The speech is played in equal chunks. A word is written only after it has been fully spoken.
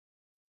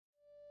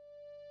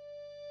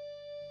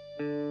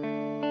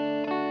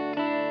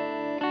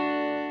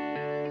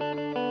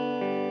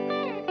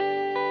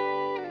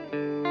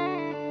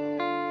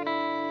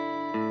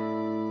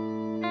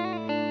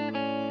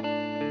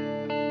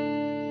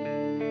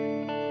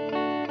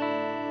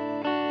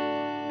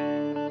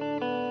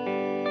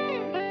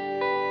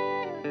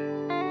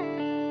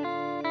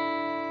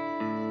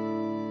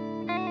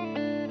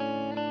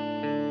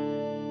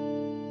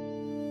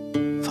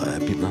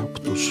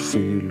τους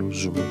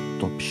φίλους μου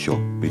το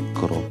πιο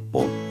πικρό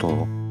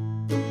ποτό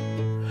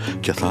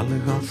και θα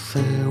έλεγα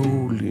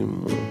Θεούλη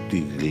μου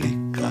τη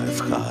γλυκά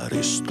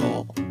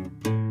ευχαριστώ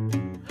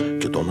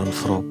και των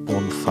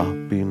ανθρώπων θα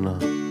πίνα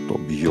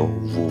τον πιο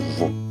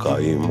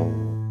βουβοκαημό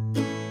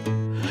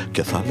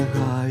και θα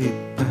έλεγα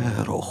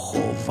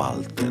υπέροχο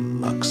βάλτε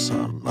να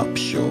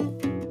ξαναπιώ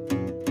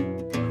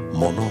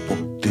μόνο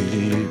από τη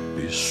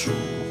λύπη σου,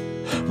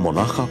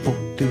 μονάχα από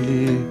τη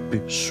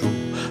λύπη σου,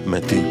 με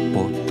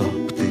τίποτα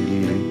απ' τη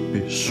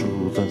λύπη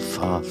σου δεν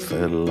θα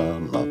θέλα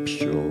να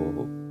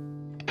πιω.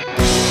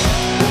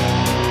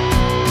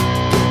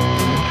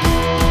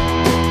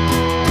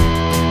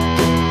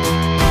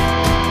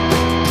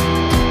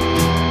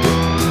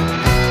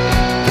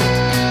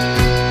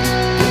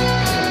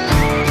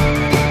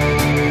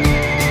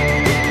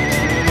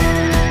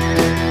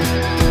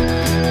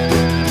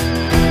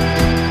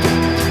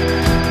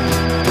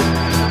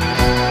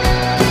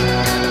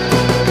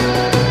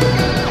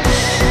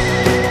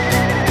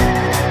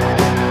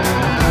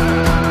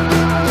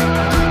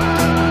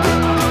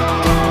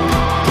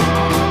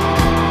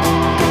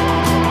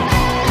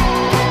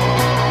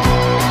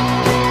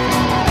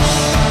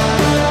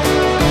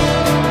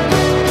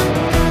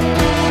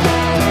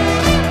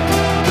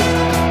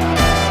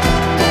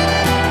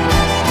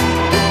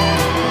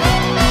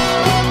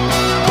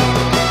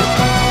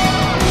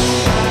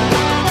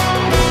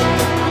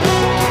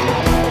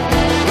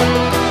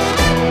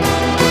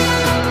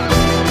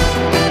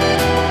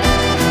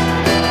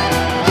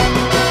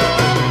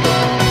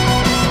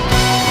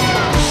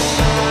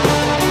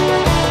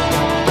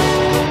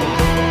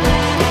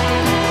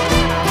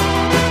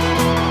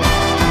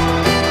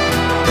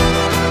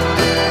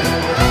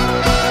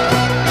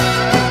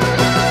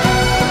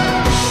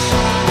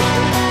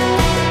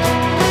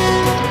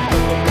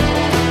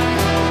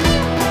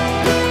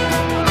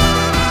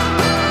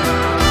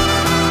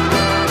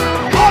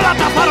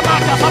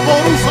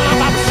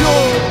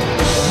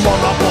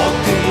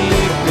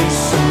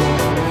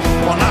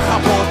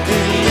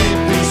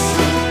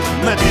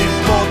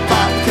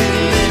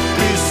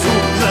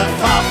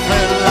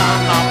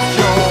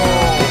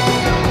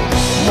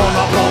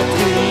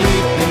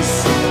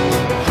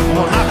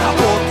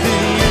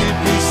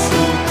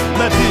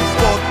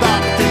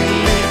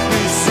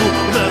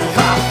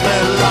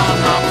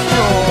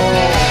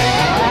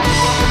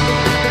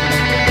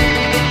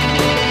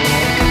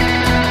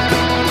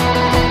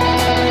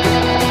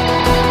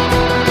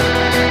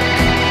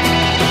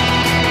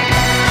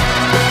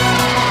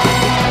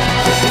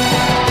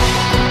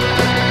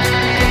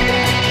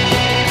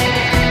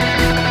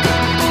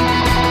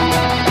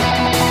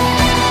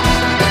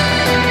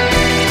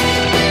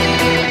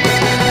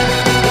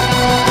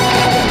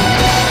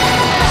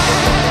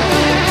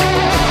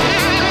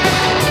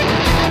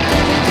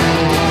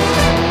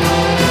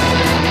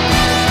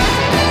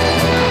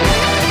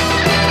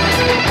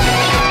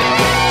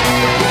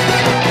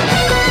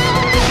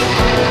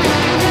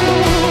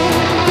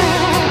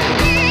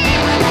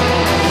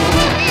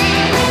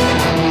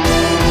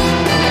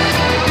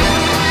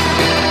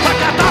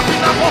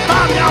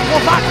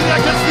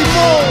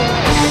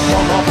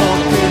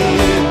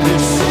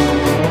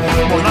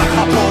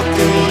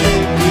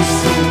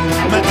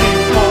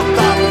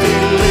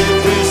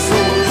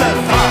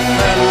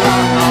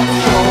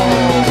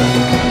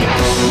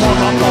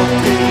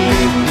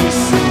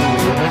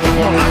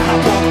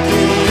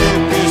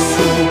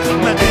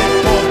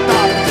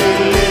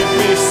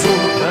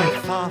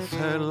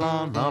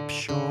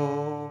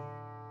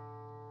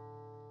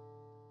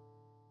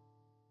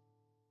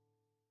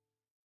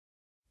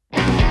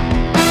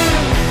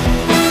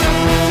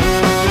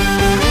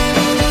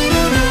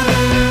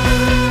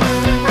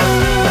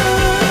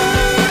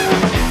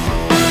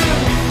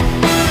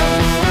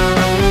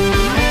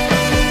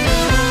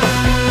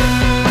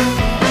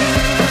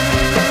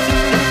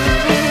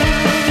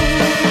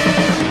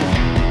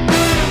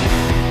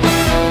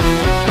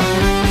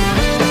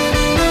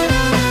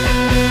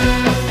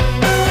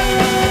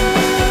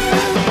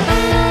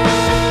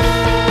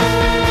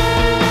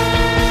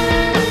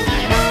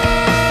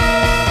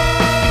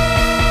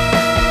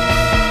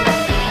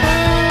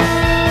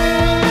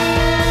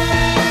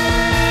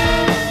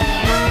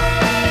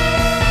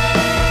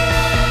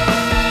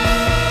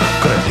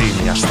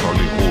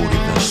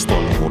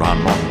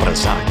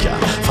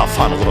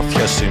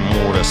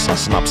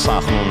 Να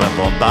ψάχνουνε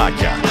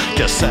δοντάκια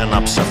και σε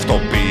ένα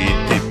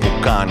ψευτοποιητή που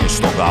κάνει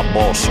στον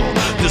καμπόσο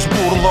τις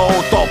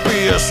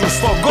μπουρδοουτοπίες σου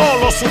στον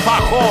κόλο σου θα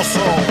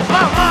χώσω.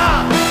 Μαμά,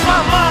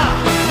 μαμά,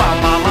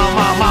 μαμά,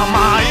 μαμά,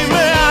 μαμά,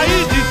 είμαι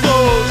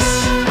αίτητος.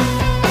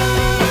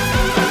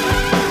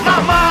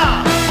 Μαμά,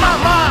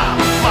 μαμά,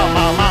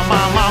 μαμά,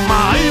 μαμά,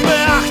 μαμά, είμαι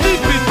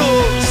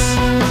αχτύπητος.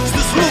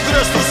 Στις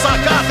λούκρες, τους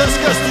ακάτες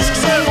και στους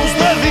ξένους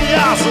δεν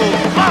δηλιάζω.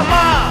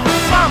 Μαμά,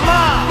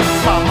 μαμά,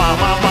 μαμά,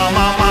 μαμά,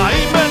 μαμά,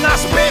 είμαι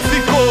ένας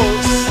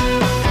πέθηκος.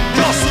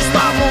 Κι όσους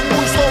θα μου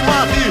πουν στο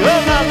μάτι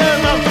έναν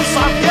έναν τους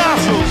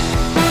αδειάζω.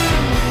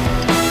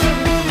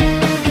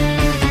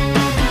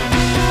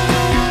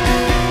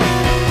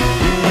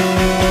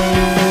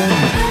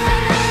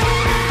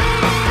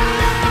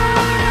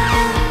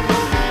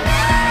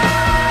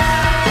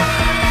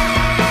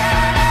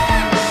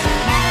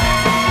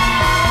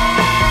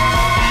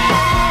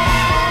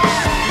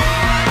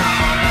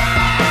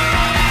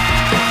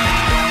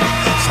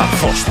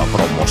 Πώς θα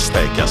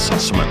βρωμοστέκια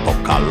σας με το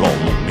καλό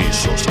μου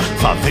μίσος,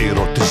 θα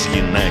δείρω τις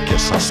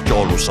γυναίκες σας κι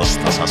όλους σας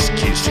θα σας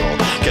σκίσω.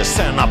 Και σ'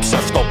 ένα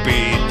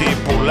ψευτοποιητή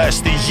που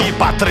λες τη γη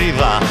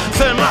πατρίδα,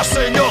 θέλω να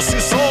σε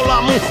νιώσεις όλα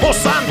μου ως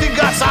σαν την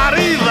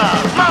κατσαρίδα.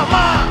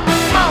 Μαμά,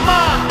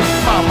 μαμά,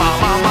 μαμά,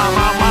 μαμά,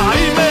 μαμά,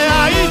 είμαι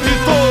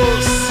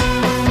αίτητος.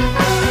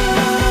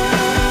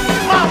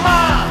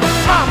 Μαμά,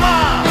 μαμά,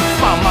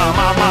 μαμά,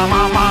 μαμά,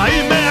 μαμά,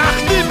 είμαι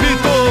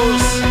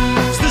αχτύπητος.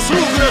 Στις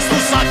λούγρες,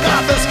 τους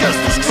ακάτες και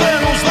στους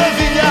ξένους δεν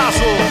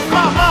δηλιάζω.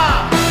 Μαμά,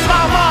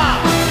 μαμά,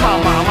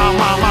 μαμά,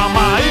 μαμά,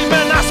 μαμά, είμαι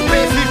ένας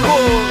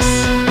πίθηκος.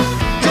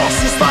 Κι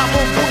όσους θα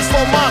μου πουν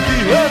στο μάτι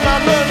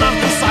έναν έναν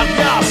τους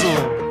αδειάζω.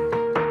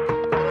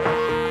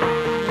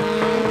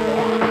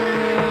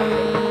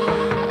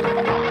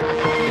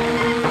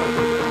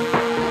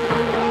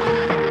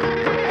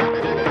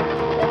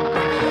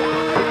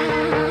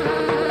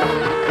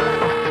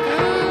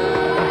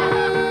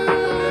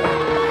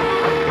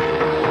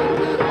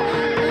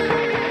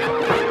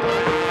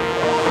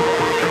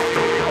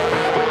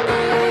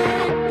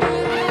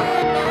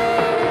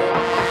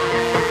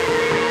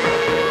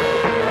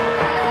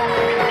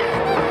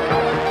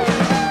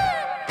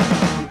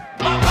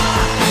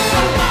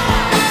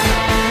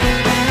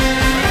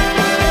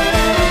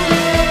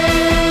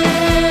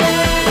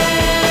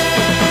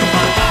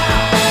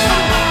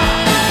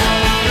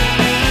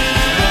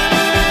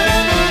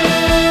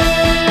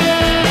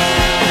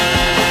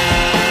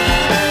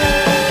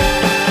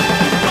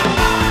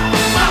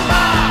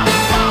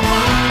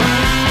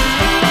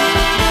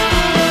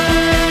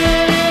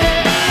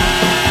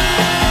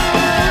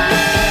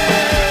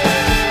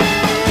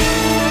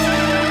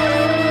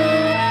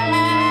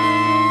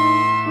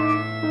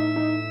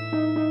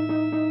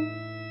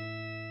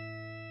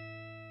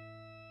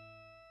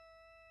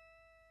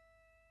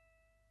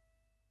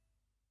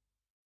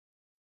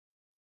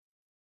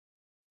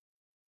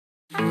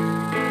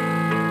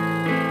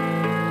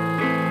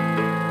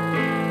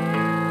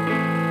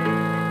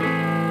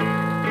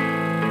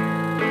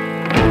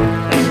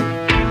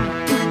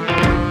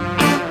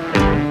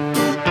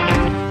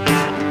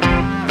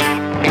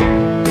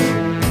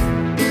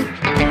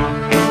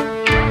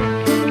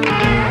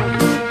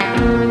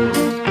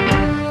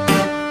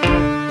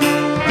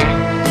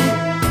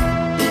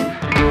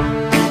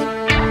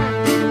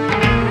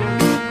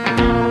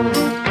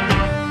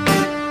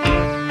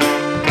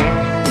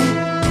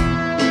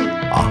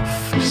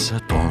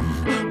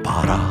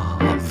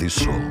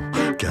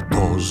 Και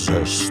το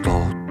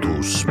ζεστό του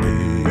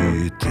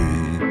σπίτι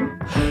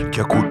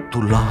και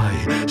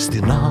κουτουλάει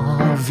στην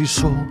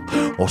Άβυσσο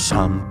ως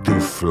σαν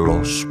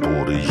τυφλός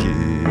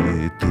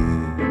πουργίτη.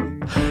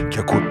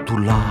 Και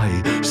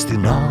κουτουλάει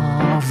στην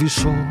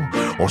Άβυσσο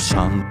ως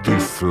σαν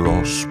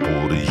τυφλός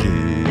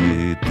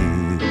πουργίτη.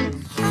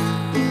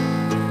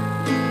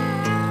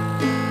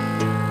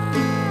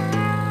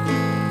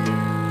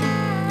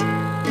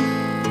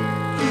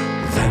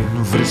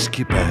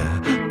 Βρίσκει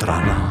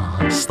πέτρα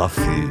να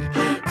σταθεί,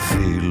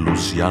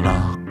 φίλους για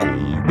να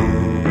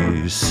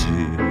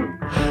κουμπίσει.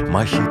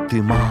 Μα έχει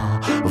τη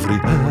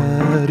μαύρη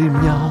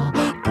ερημιά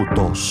που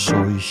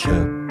τόσο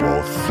είχε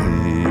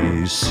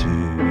ποθήσει.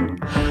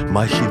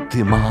 Μα έχει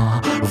τη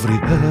μαύρη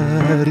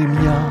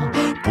ερημιά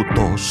που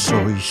τόσο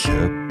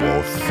είχε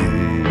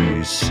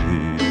ποθήσει.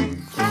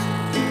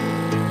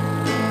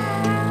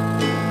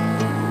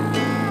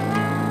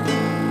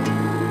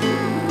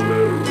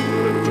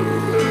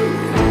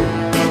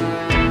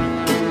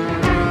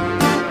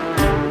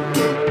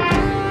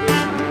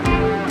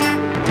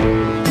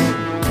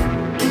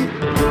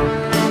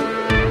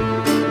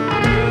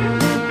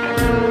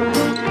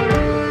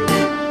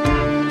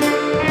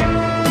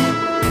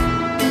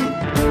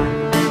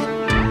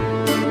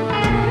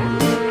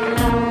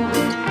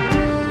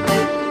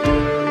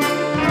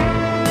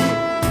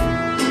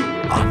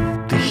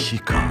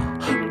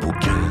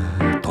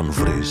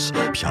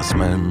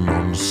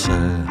 Πιασμένον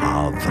σε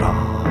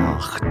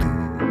αδράχτη,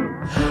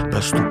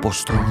 πες του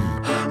πως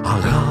τον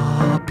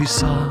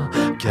αγάπησα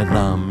και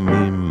να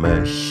μη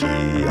με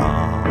έχει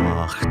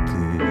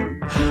άχτη.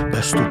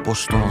 Πες του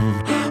πως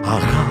τον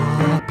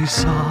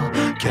αγάπησα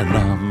και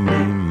να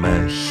μη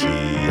με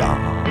έχει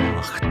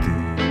άχτη.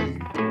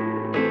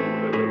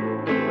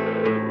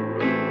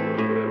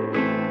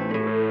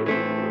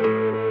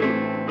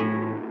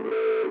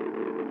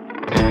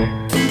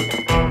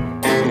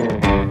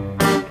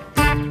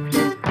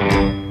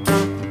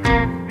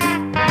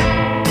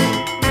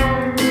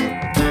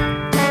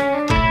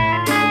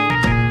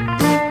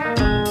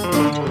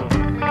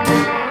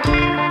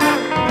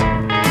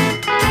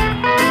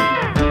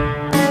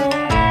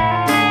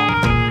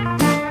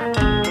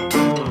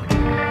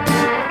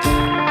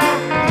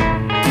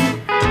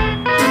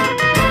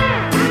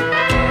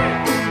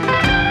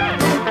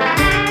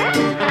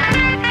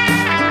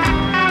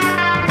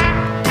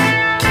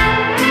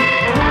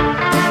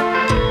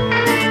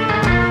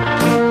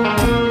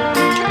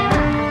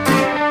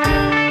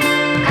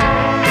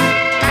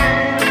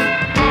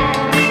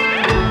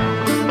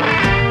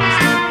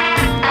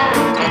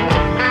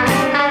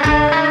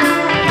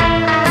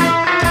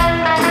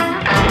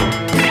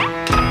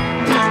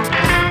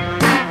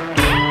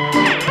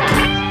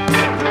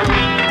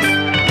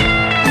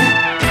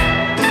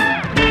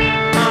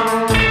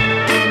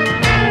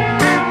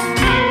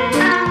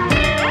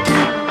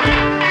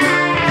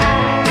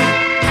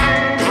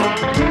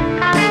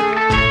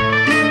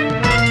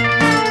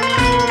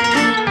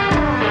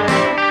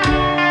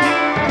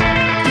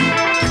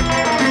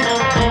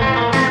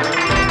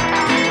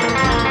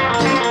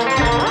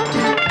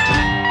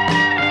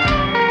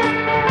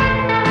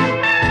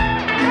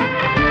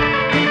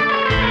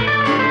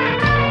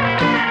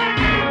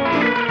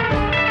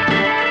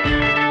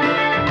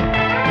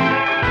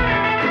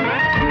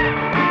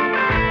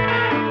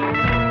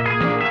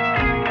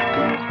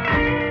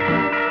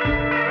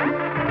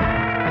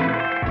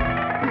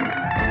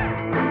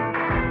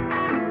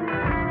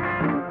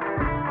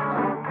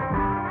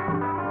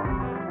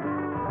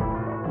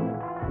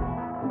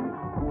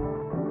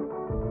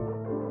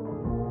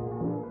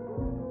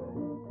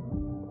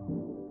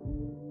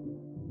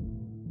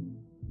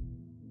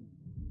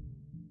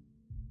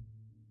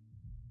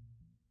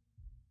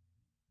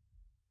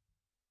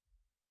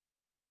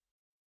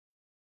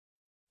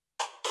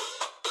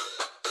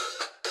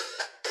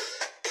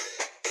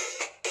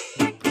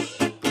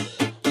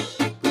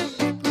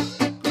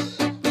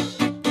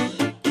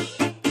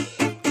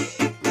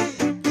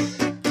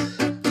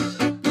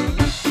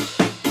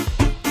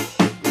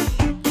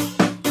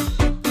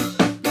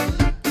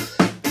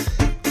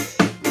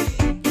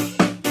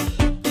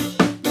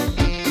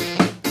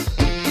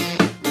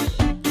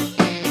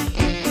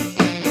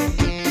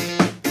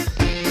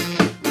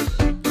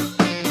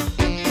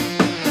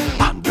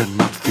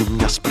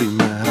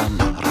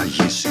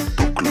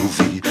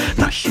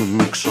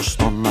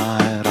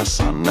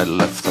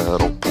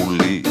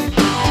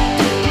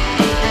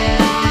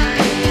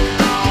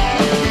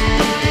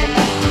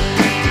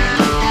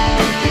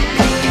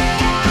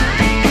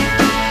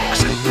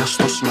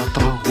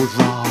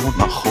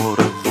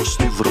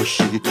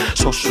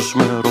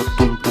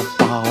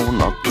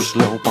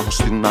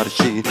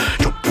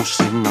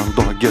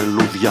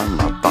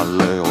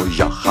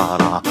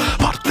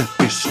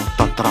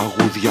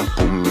 τραγούδια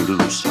που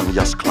μιλούσαν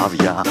για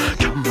σκλαβιά.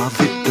 Κι άμα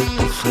δείτε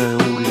το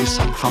Θεούλη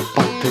σαν θα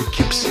πάτε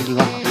εκεί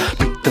ψηλά,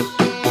 πείτε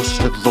του πως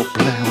εδώ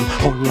πλέον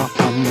όλα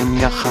πάνε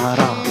μια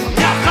χαρά.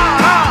 Μια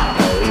χαρά!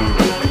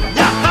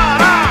 Μια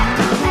χαρά!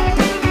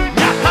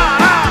 Μια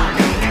χαρά!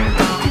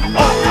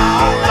 Όλα,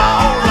 όλα,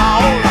 όλα,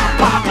 όλα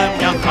πάνε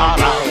μια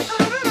χαρά.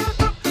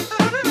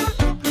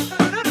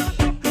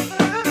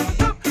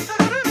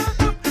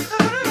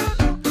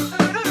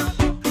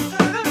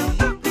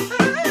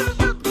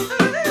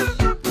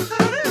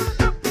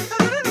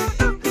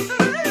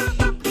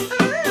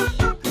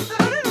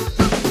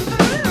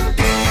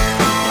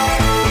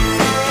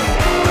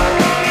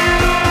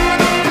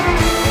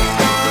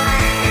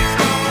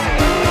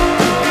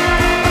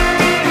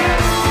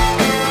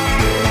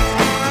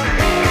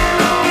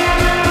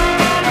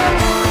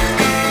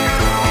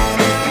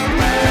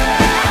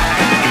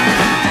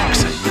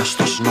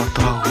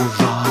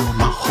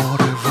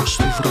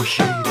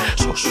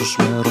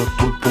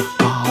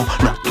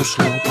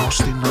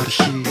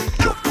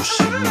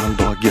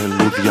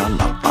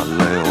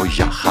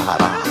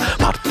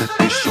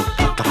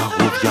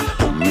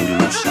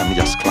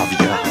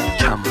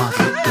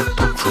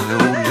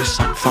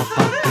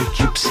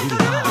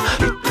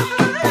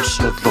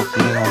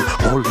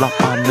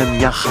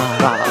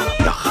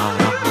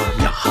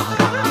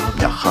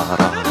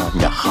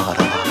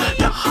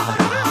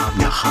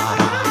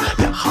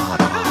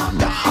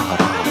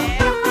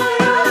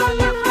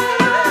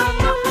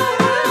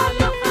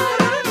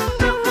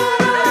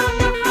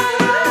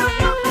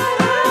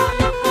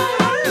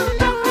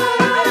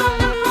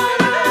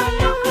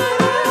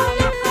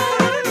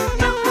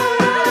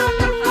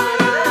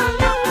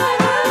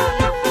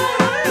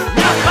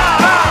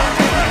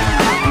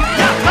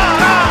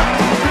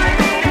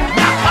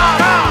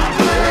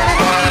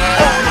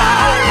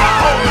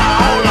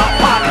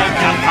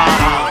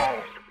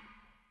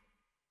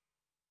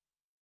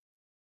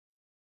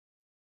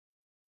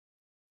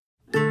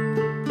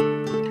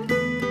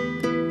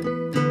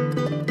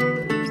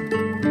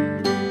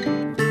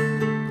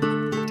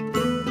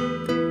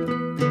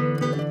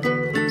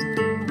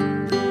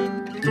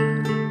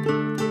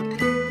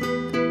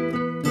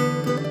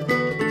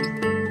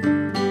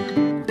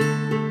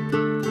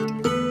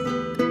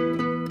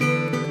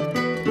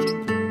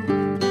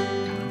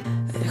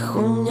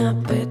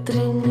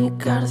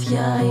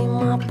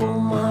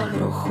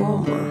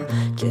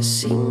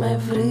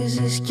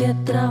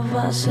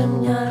 Σε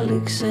μια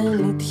άλλη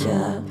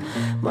ξενιτιά.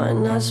 Μα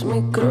ένας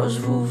μικρός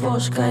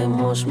βουβός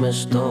καημός μες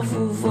στο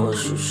βουβό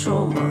σου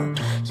σώμα.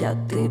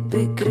 Γιατί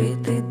πικρή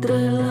την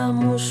τρέλα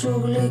μου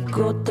σου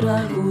γλυκό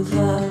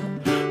τραγουδά.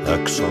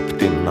 Έξω απ'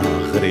 την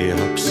αγρία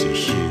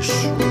ψυχή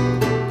σου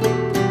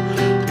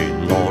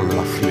είναι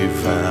όλα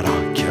θλιβερά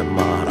και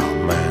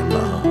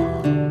μαραμένα.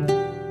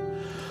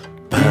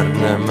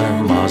 Παίρνε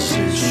με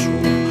μαζί σου,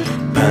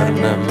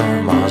 παίρνε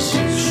με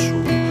μαζί σου,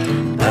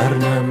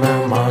 παίρνε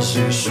με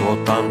μαζί σου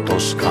όταν το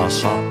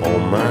σκάς από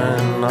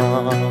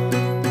μένα.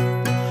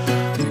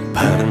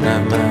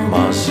 Παίρνε με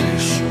μαζί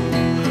σου,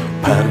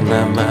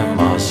 παίρνε με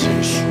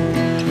μαζί σου,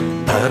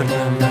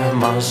 παίρνε με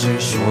μαζί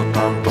σου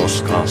όταν το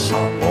σκάς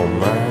από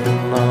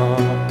μένα.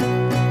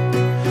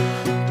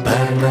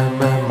 Παίρνε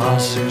με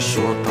μαζί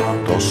σου όταν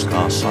το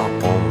σκάς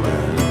από μένα.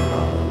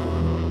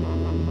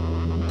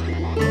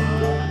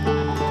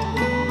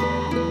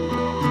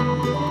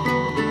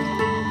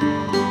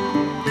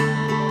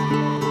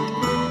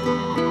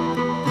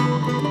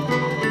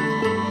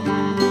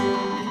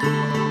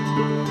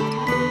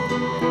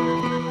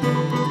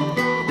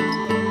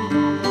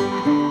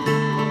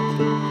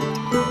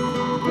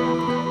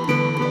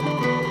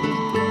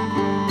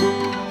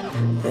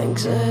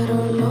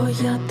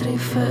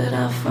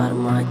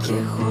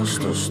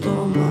 Στο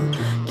στόμα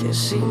και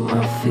εσύ μ'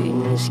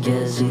 αφήνεις και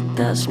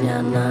ζητάς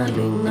μιαν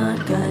άλλη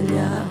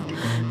αγκαλιά.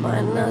 Μα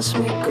ένας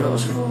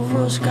μικρός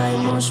βουβός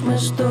καημός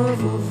μες στο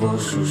βουβό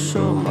σου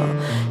σώμα.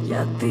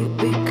 Γιατί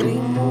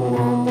πικρή μου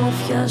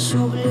ομορφιά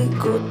σου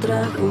γλυκό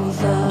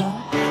τραγουδά.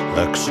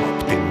 Έξω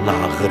απ' την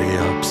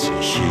άγρια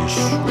ψυχή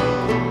σου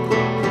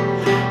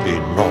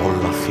είναι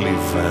όλα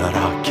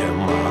θλιβερά και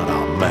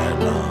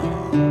μαραμένα.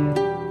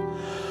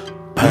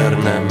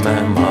 Παίρνε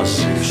με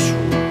μαζί σου,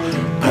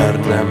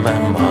 παίρνε με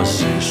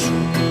μαζί σου,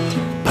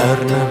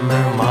 παίρνε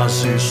με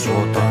μαζί σου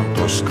όταν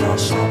το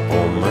σκάς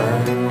από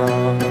μένα.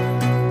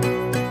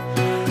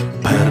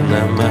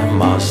 Παίρνε με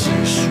μαζί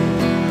σου,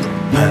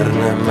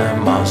 παίρνε με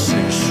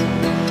μαζί σου,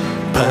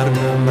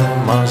 παίρνε με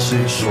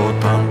μαζί σου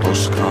όταν το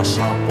σκάς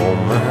από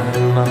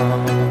μένα.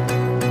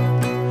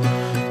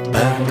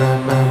 Παίρνε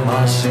με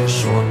μαζί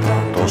σου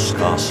όταν το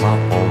σκάς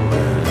από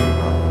μένα.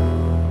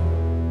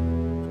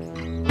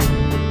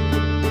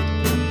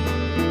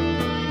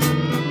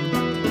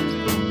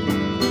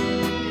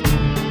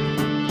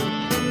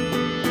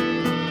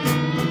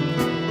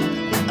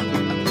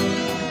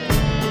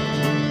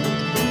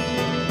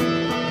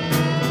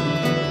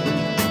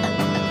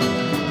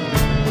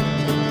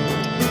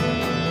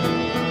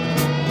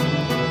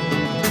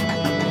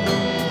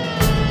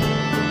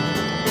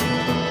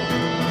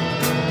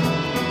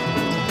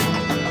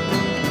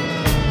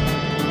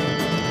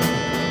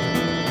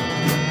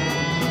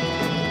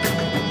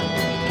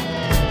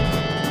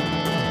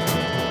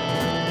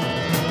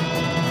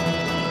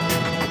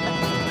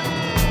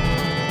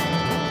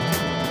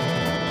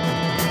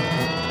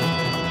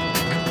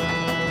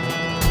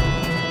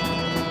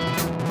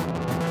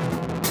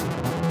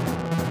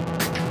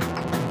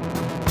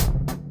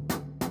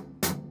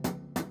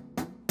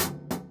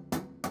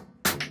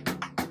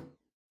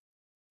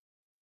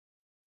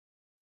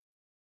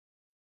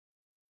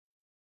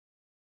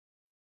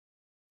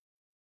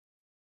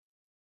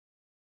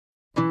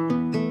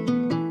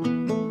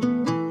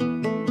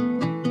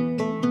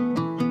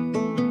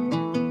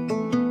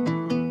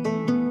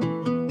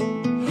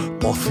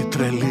 Πόθη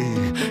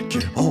τρελή και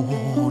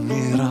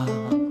όνειρα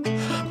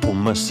που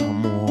μέσα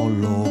μου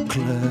όλο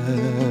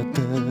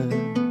κλαίτε.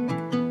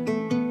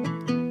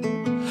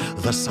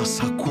 Δε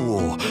σας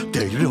ακούω,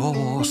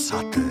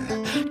 τελειώσατε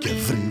και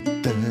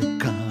βρείτε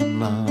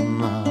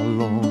κανέναν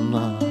άλλο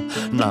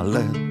να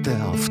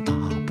λέτε αυτά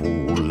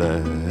που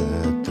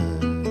λέτε.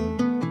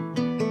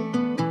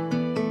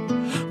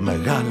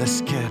 Μεγάλες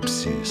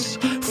σκέψεις,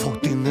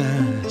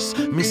 φωτεινές,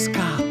 μη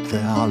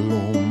σκάτε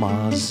άλλο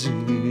μαζί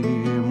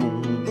μου.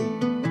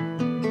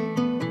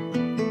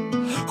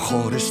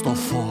 Χωρίς το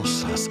φως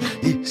σας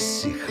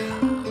ήσυχα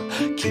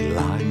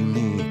κυλάει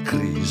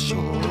μικρή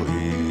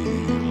ζωή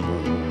μου.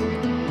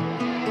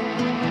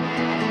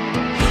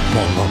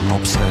 Μόνον ο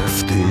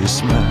ψεύτης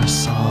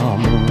μέσα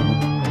μου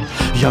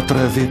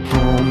γιατρεύει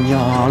το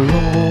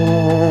μυαλό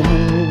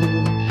μου.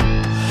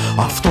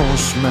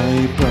 Αυτός με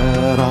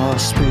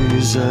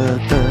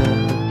υπερασπίζεται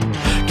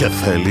και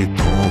θέλει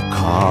το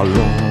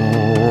καλό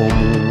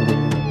μου.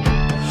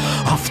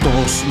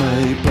 Αυτός με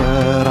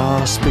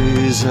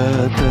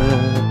υπερασπίζεται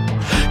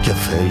και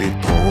θέλει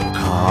το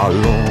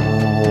καλό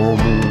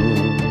μου.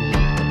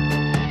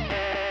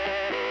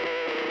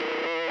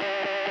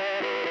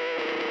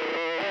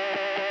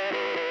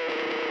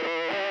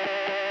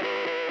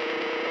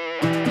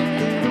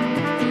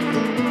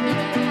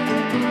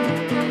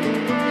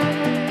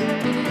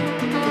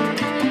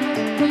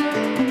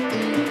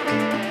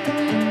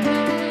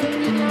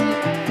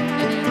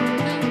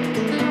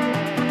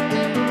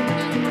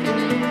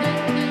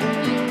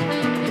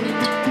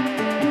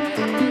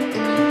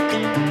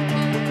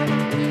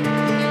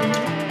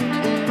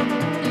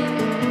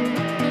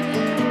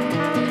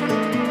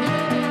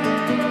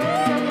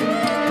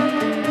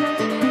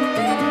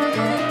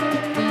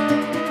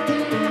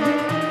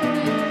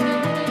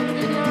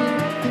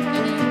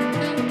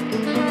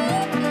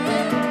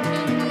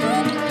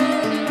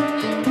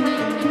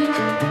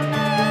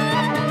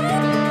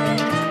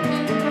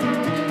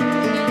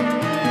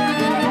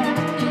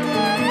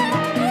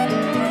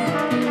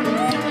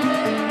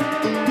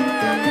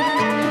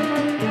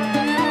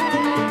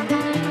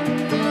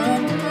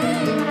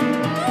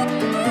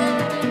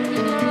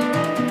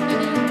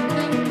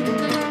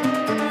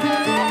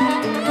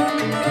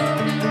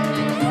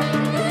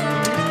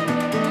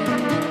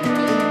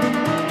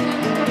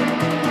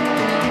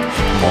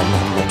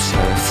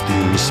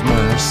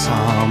 Μέσα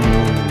μου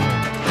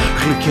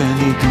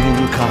γλυκαίνει την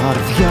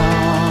καρδιά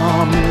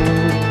μου.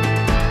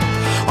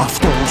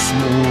 Αυτός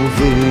μου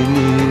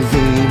δίνει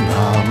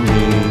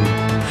δύναμη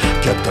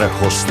και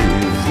τρέχω στη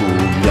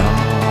δουλειά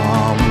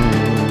μου.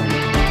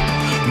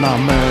 Να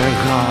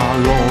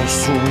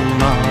μεγαλώσουν,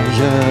 να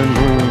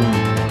γεννούν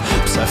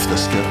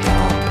ψεύτες και τα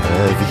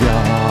παιδιά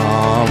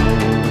μου.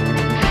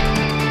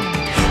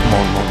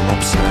 Μόνον ο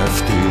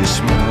ψεύτης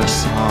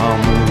μέσα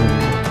μου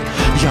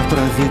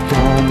γιατρεύει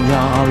το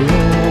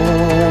μυαλό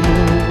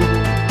μου.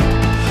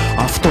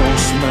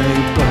 Αυτός με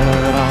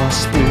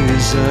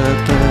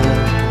υπερασπίζεται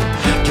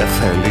και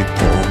θέλει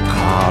το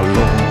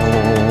καλό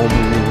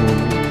μου.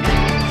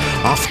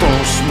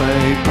 Αυτός με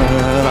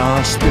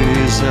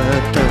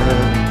υπερασπίζεται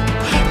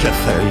και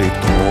θέλει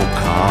το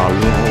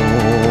καλό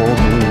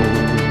μου.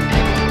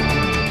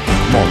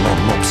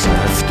 Μόνον ο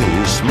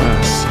ψεύτης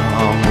μέσα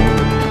μου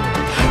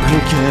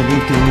γλυκαίνει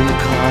την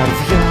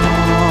καρδιά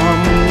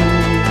μου.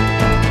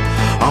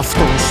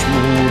 Αυτός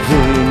μου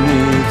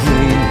δίνει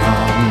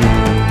δύναμη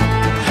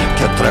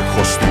και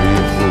τρέχω στη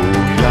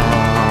δουλειά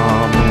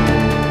μου.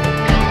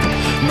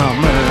 Να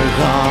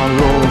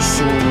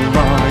μεγαλώσουν,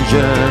 να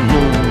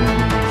γεννούν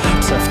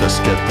ψεύτες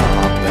και τα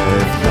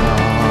παιδιά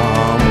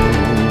μου.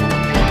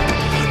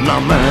 Να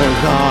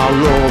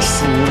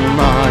μεγαλώσουν,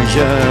 να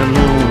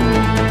γεννούν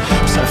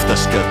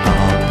ψεύτες και τα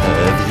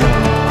παιδιά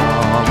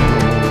μου.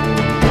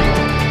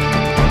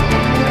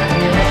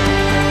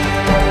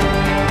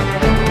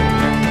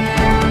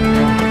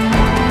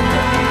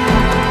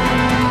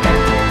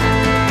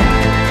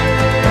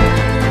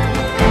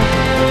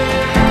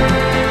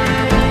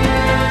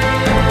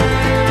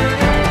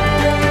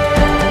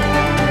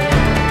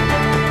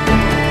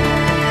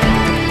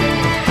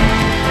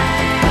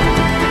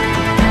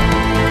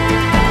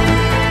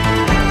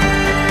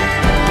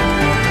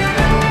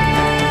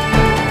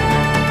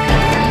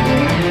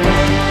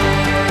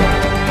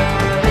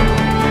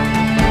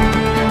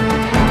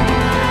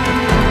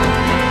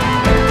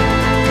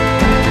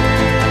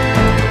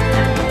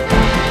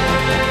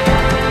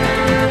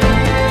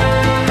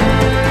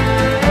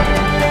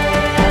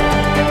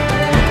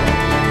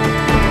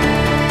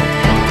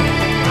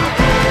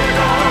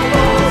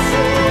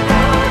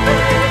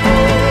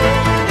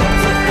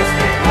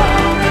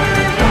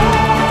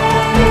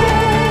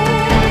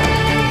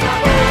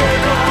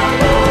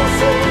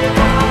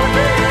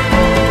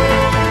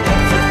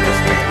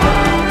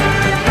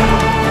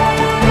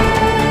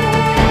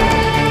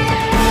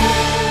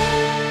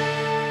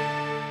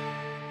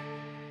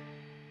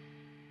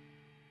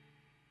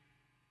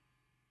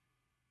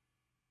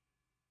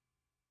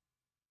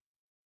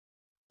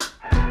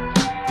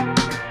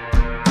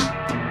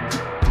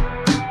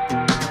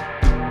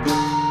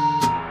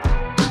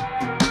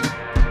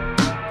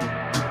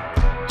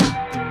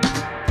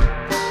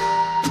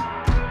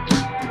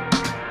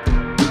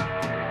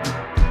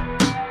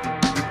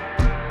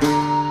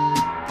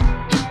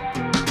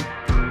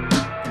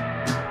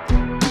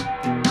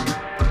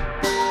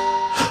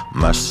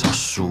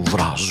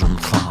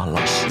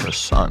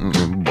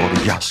 βασάνι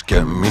μποριάς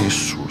και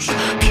μίσους.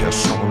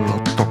 Πιες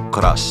όλο το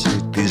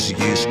κράσι της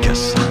γης και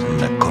σαν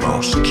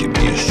νεκρός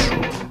κοιμήσου.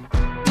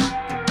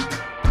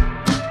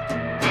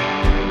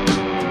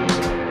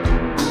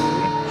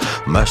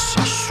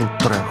 Μέσα σου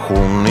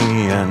τρέχουν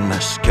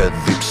ιένες και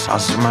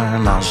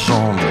διψασμένα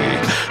ζώμη.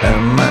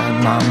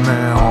 Εμένα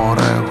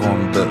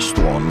νεορεύοντες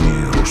του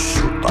ονείρου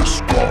σου τα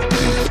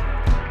σκότη.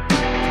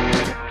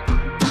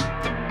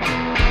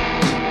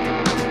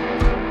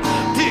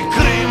 Τι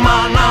κρίμα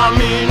να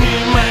μην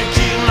είμαι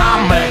εκεί να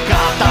με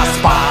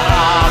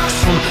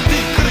κατασπαράξουν. Τι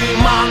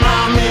κρίμα να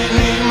μην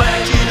είμαι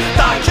εκεί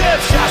τα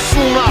κέφια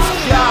σου να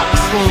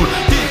φτιάξουν.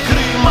 Τι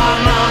κρίμα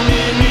να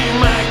μην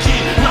είμαι εκεί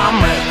να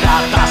με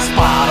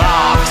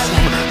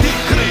κατασπαράξουν. Τι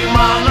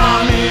κρίμα να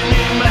μην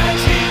είμαι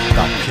εκεί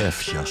τα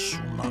κέφια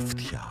σου να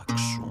φτιάξουν.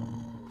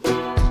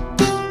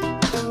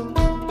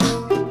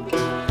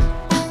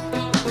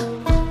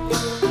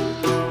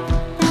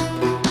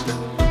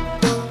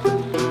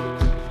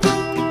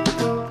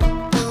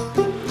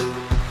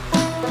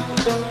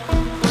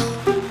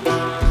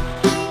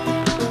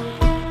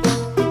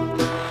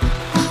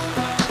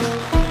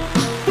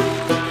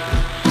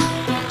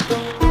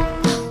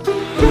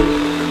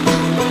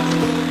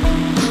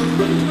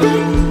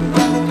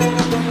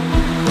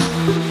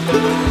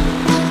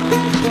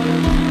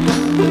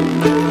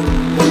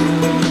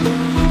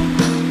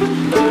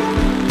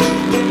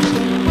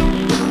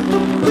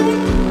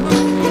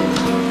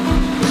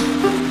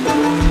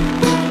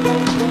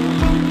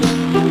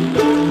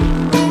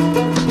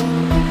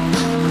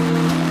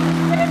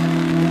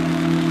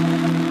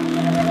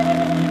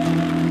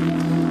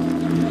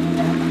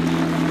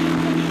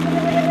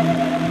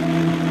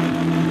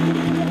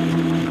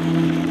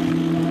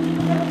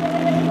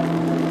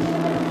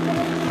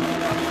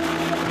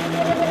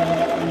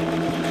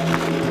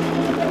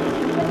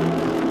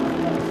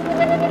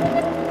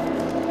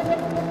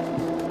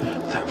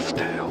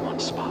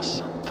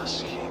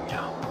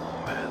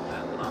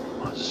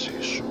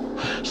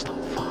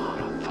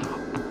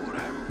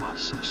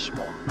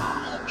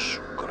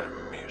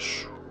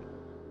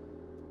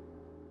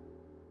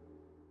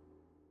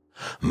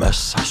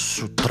 Μέσα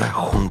σου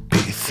τρέχουν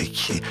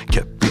πίθηκοι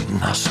και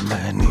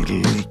πεινασμένοι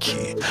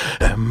λύκοι.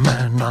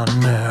 Εμένα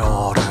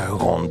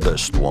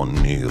νεορεύοντες του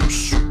ονείρου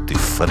σου τη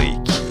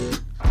φρίκη.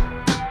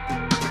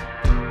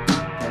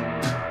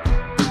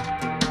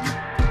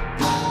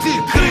 Τι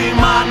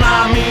κρίμα να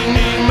μην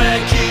είμαι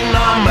εκεί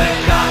να με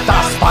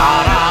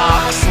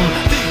κατασπαράξουν.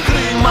 Τι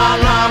κρίμα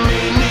να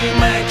μην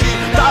είμαι εκεί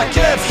τα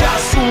κέφια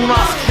σου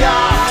να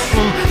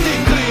φτιάξουν. Τι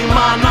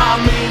κρίμα να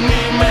μην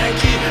είμαι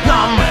εκεί να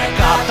με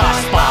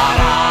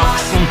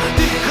κατασπαράξουν.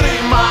 Τι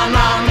κρίμα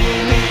να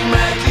μην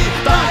είμαι εκεί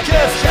τα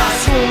κέφια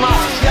σου να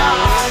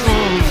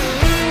φτιάξουν.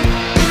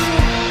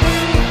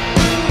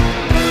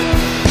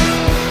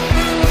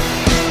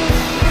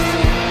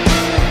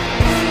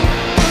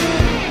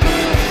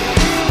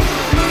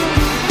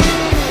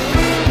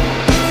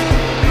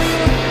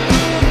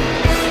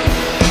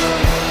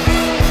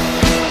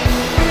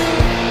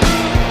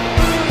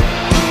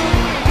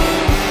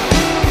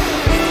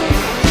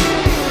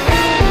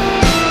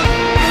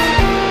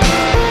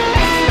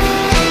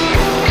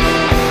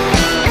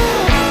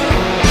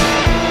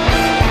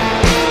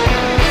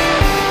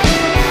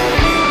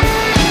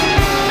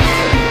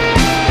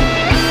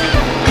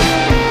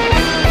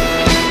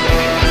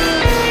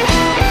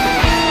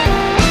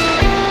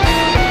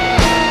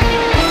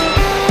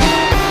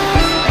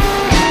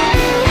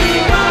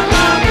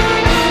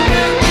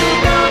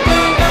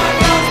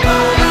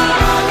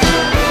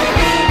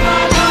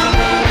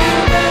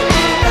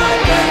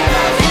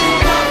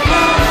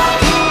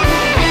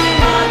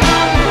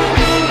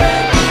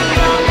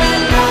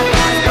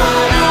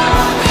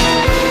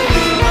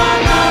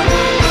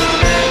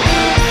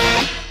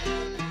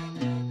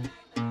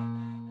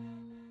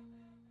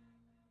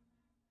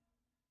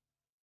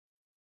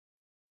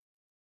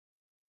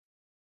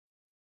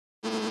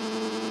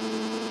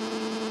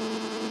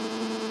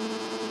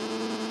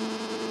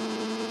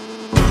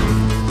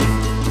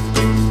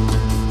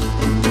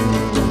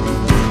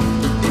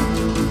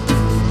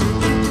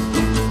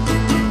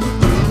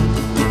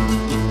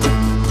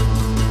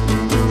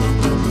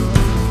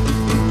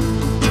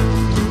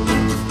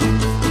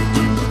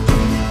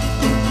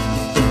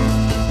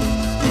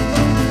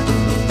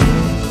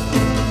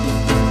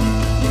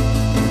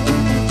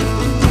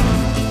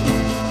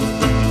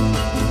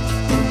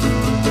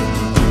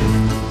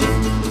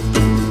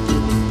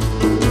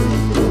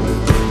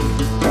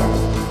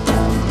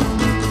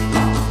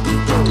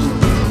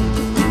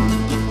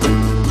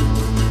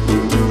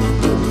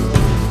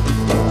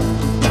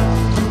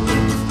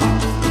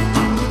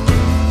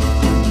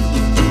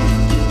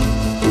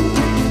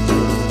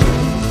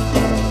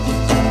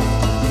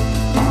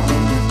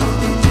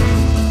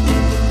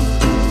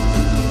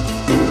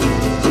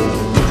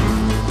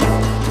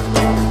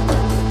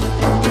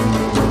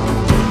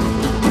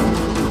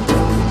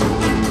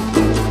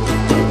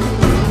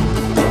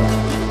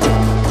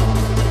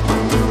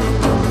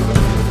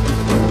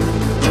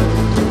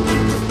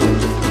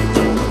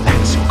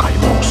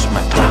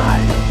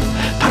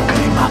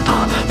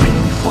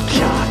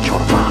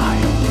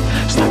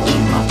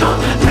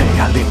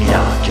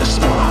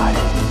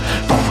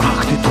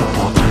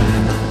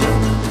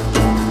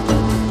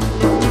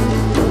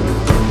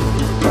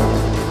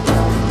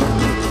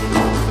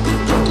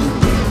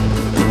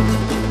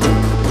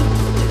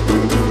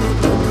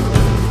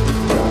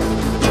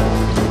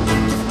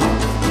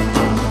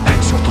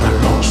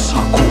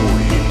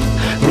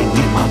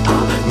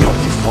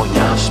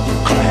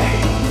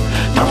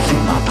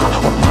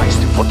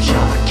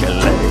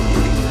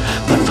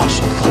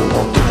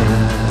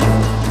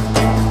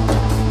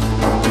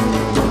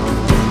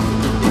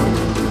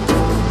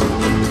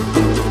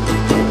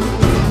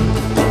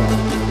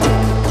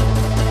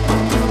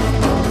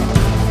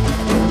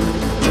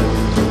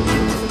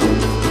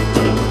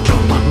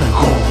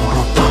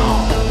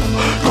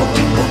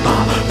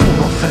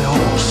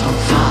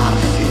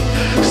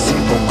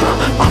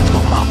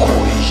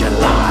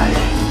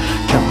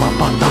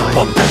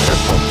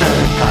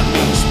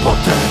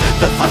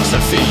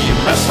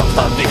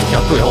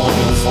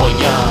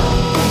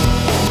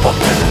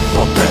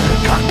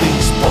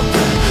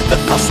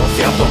 θα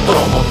σωθεί από τον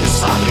δρόμο της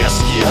άγριας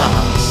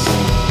σκιάς.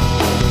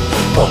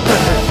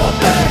 Ποτέ,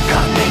 ποτέ,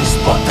 κανείς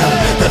ποτέ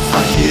δεν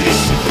θα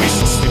γυρίσει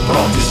πίσω στην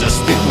πρώτη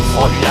ζεστή του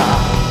φωλιά.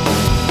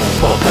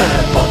 Ποτέ,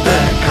 ποτέ,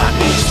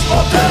 κανείς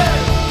ποτέ.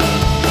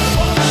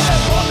 Ποτέ,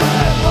 ποτέ,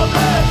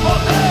 ποτέ,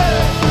 ποτέ.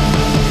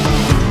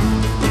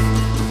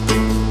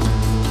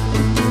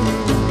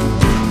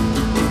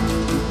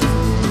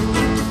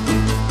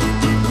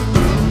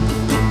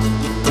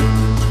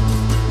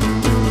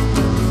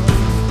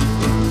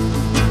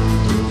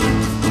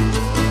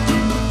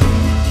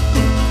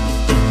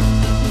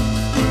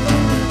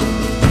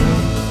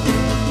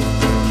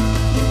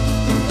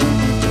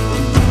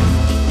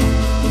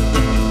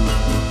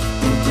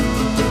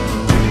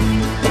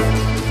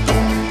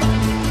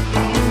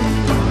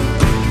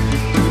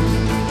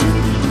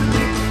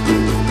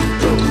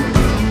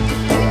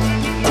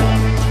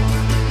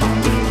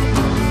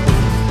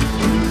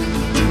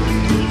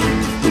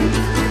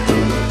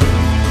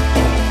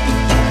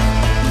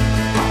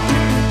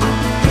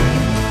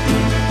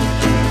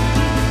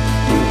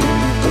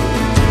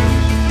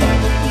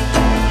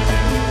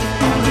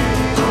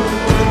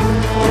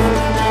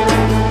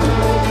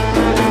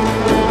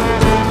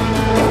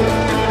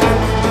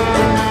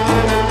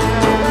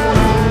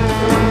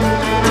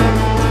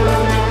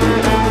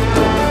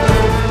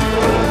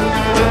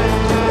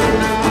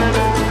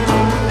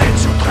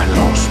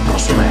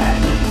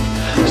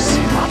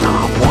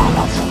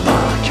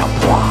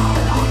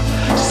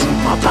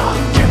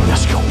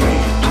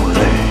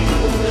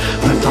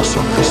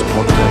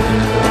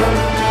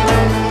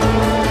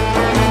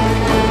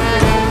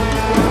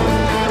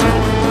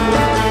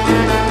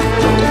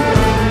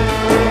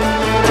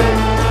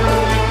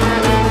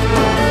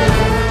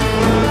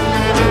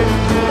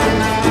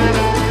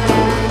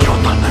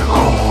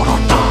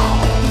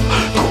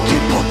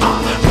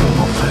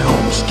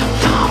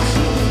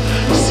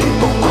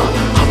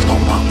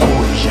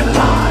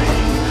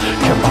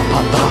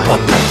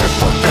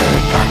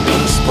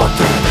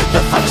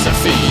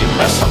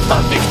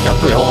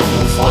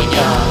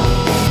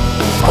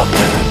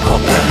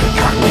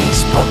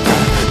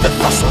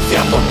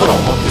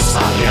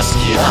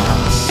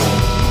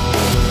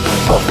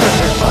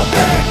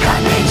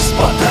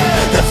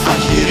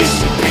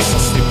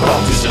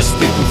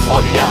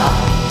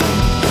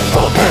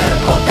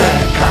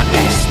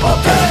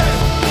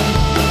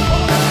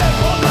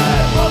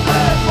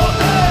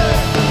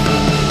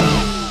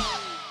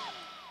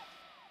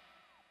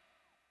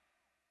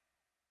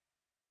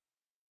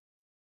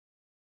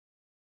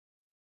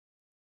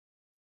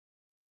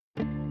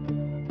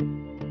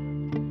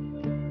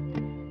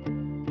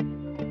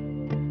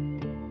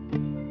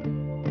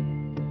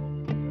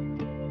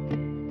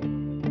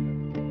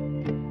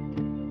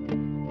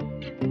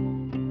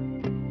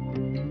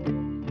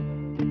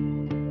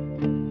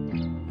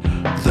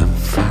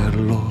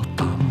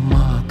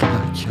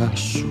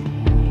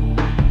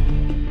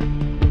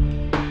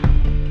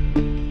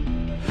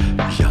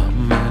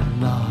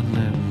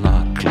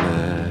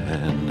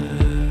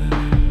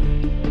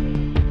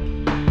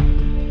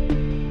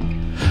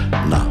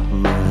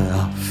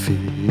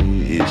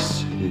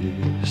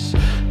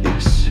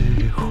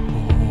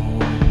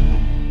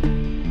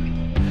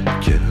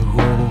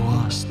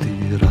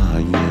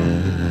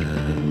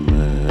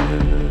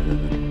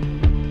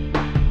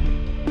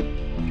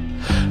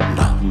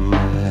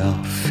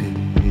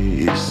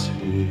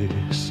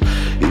 αφήσεις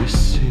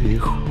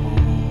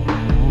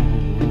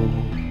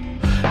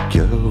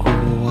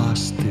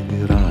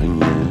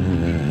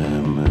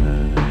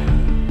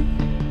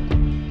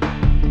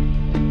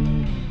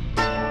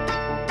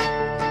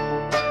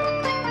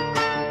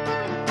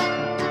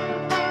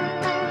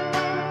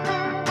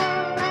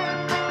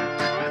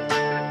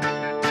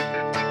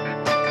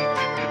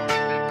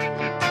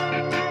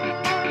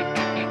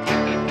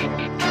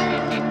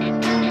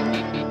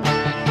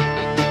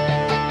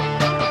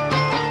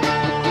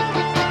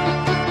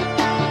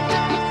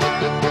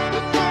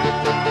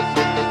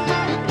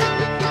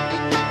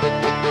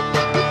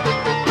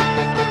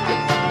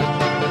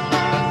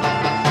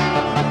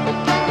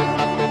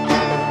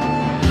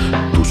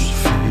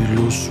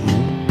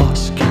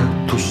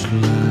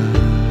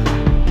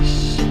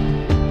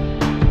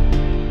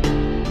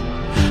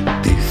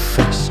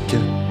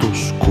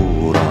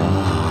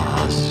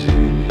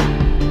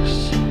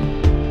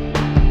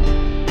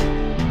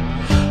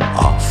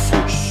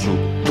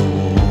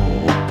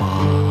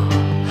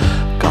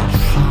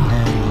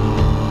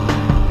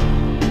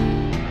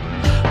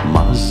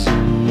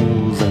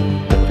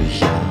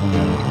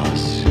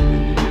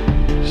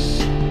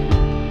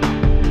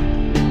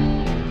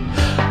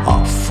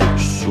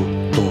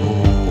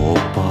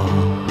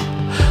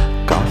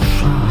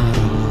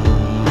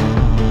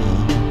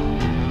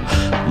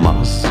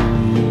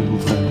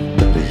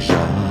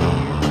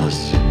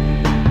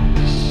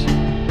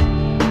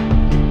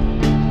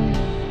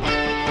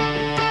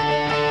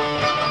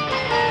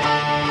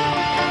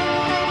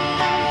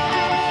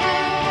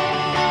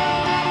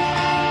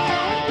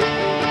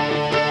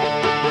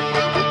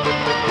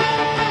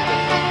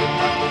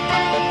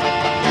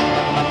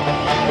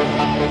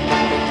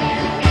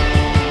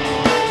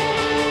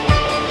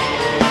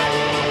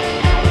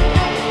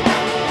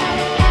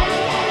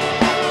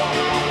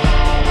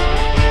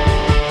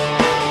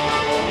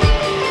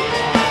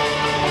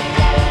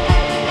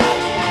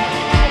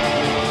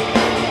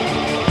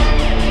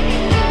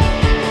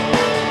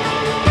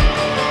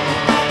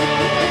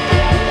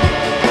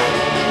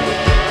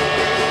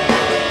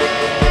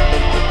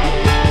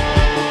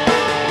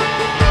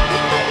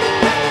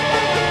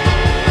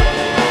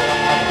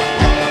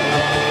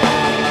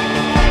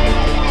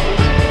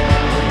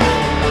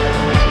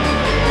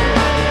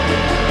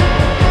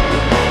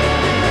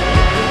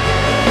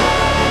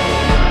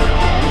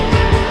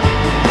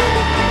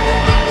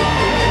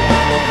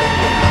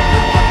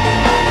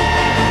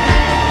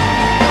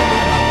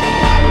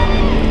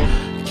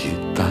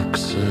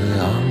Ψάξε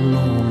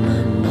άλλον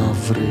να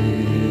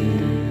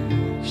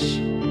βρεις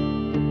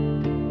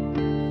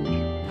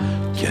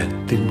και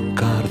την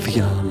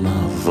καρδιά να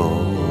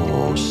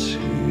δώσεις,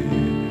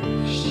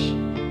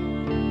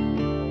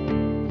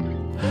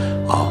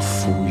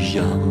 αφού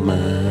για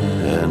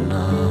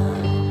μένα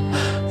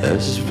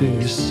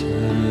έσβησες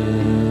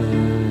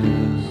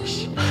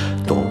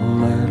το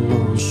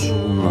μέλλον σου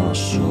να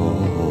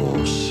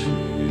σώσεις,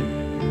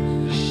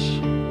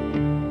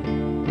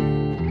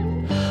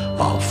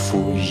 αφού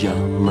για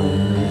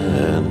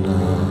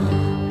μένα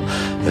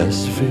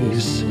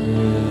έσβησες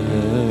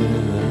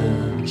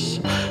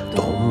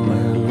το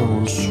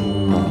μέλλον σου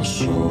να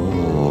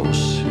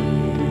σώσεις.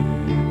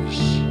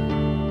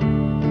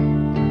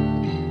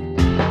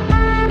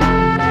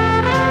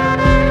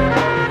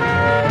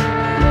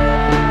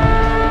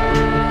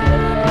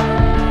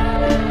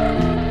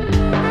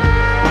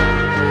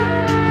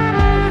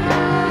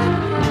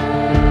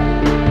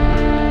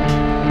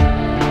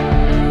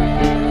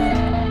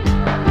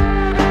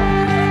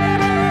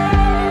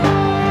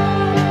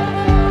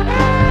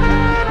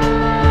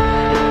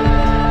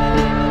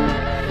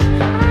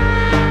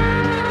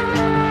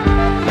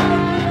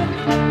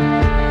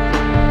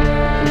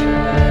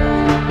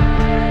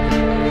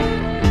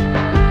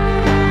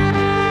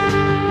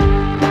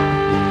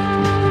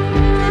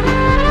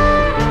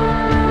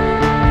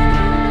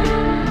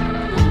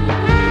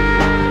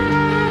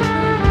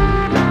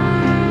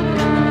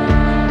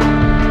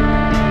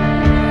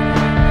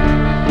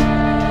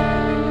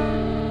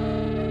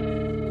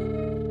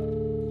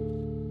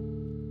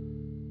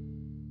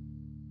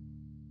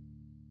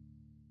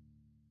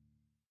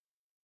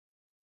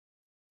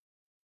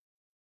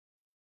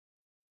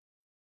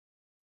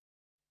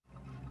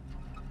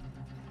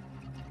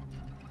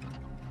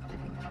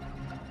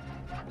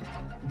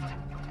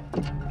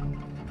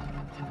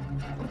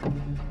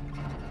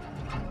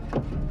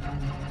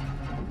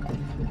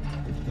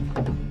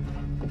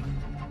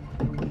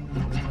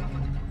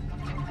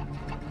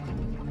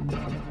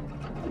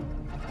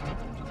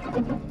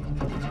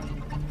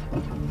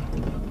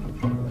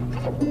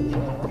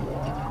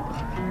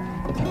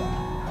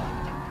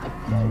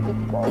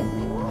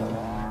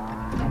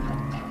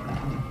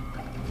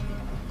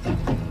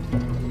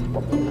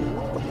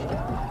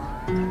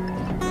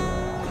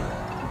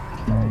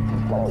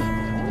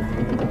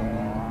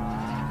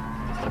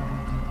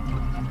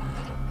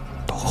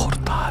 Το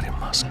χορτάρι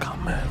μας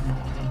καμένο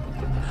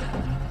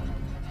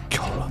κι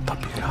όλα τα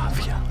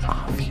πηγάδια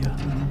άδεια.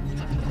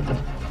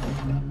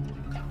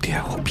 Τι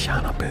έχω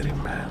πια να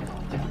περιμένω,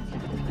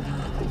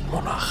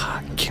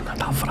 μοναχά εκείνα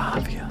τα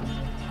βράδια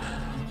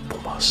που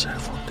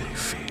μαζεύονται οι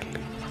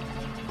φίλοι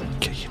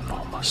και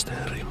γινόμαστε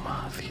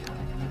ρημάδια,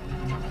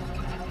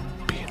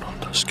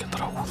 πίνοντας και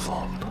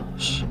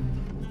τραγουδώντας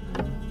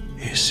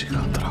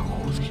ήσυχα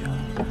τραγούδια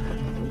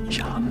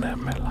για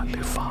ανέμελα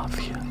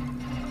λιβάδια.